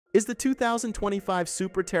Is the 2025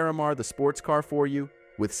 Supra Terramar the sports car for you?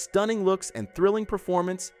 With stunning looks and thrilling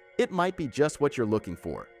performance, it might be just what you're looking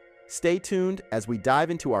for. Stay tuned as we dive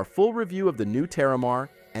into our full review of the new Terramar,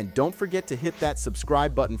 and don't forget to hit that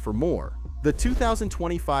subscribe button for more. The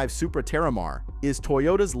 2025 Supra Terramar is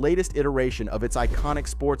Toyota's latest iteration of its iconic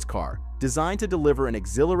sports car, designed to deliver an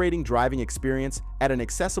exhilarating driving experience at an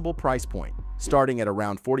accessible price point. Starting at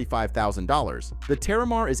around $45,000, the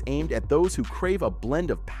Terramar is aimed at those who crave a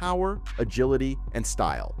blend of power, agility, and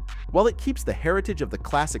style. While it keeps the heritage of the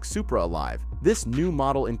classic Supra alive, this new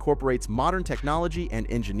model incorporates modern technology and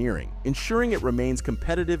engineering, ensuring it remains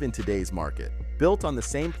competitive in today's market. Built on the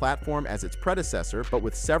same platform as its predecessor but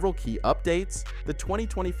with several key updates, the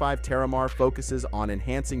 2025 Terramar focuses on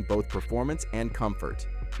enhancing both performance and comfort.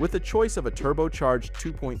 With the choice of a turbocharged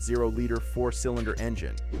 2.0-liter four-cylinder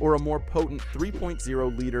engine or a more potent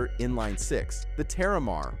 3.0-liter inline-six, the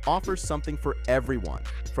Terramar offers something for everyone,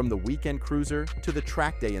 from the weekend cruiser to the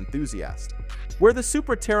track day enthusiast. Where the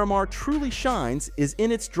Supra Terramar truly shines is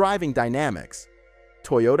in its driving dynamics.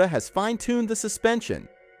 Toyota has fine-tuned the suspension,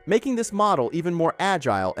 making this model even more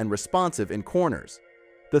agile and responsive in corners.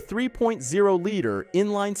 The 3.0-liter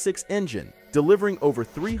inline-six engine, delivering over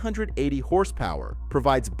 380 horsepower,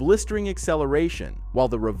 provides blistering acceleration, while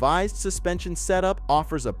the revised suspension setup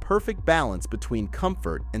offers a perfect balance between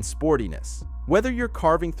comfort and sportiness. Whether you're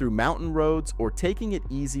carving through mountain roads or taking it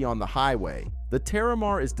easy on the highway, the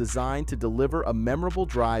Terramar is designed to deliver a memorable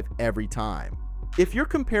drive every time. If you're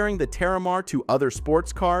comparing the Terramar to other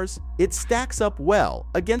sports cars, it stacks up well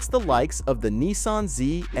against the likes of the Nissan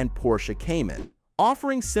Z and Porsche Cayman,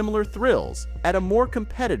 offering similar thrills at a more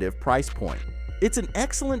competitive price point. It's an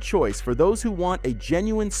excellent choice for those who want a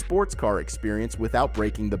genuine sports car experience without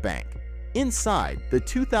breaking the bank. Inside, the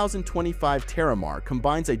 2025 Terramar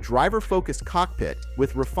combines a driver-focused cockpit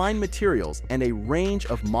with refined materials and a range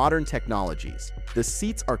of modern technologies. The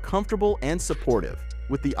seats are comfortable and supportive,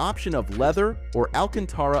 with the option of leather or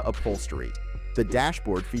Alcantara upholstery. The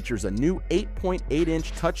dashboard features a new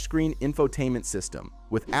 8.8-inch touchscreen infotainment system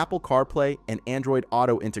with Apple CarPlay and Android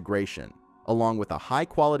Auto integration, along with a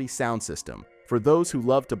high-quality sound system for those who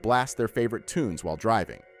love to blast their favorite tunes while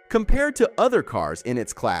driving. Compared to other cars in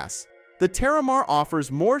its class, the Terramar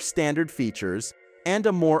offers more standard features and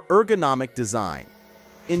a more ergonomic design,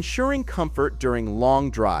 ensuring comfort during long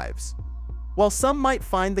drives. While some might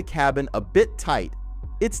find the cabin a bit tight,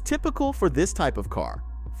 it's typical for this type of car,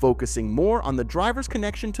 focusing more on the driver's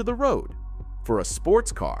connection to the road. For a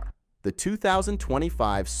sports car, the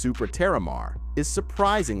 2025 Supra Terramar is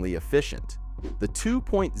surprisingly efficient. The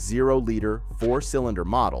 2.0-liter four-cylinder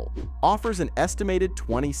model offers an estimated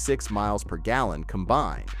 26 miles per gallon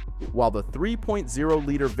combined, while the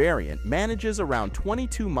 3.0-liter variant manages around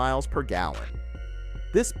 22 miles per gallon.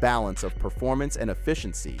 This balance of performance and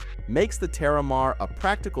efficiency makes the Terramar a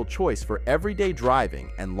practical choice for everyday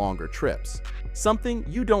driving and longer trips, something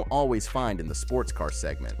you don't always find in the sports car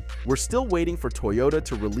segment. We're still waiting for Toyota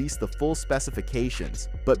to release the full specifications,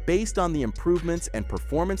 but based on the improvements and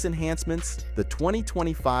performance enhancements, the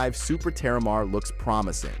 2025 Supra Terramar looks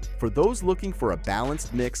promising. For those looking for a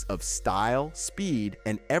balanced mix of style, speed,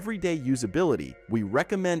 and everyday usability, we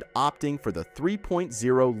recommend opting for the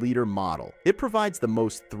 3.0-liter model. It provides the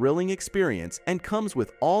most thrilling experience and comes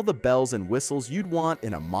with all the bells and whistles you'd want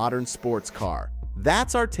in a modern sports car.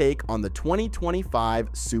 That's our take on the 2025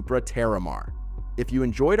 Supra Terramar. If you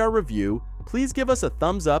enjoyed our review, please give us a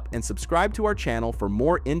thumbs up and subscribe to our channel for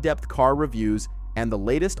more in-depth car reviews and the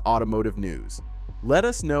latest automotive news. Let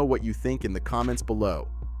us know what you think in the comments below.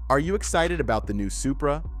 Are you excited about the new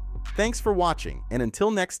Supra? Thanks for watching, and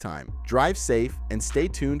until next time, drive safe and stay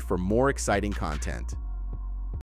tuned for more exciting content.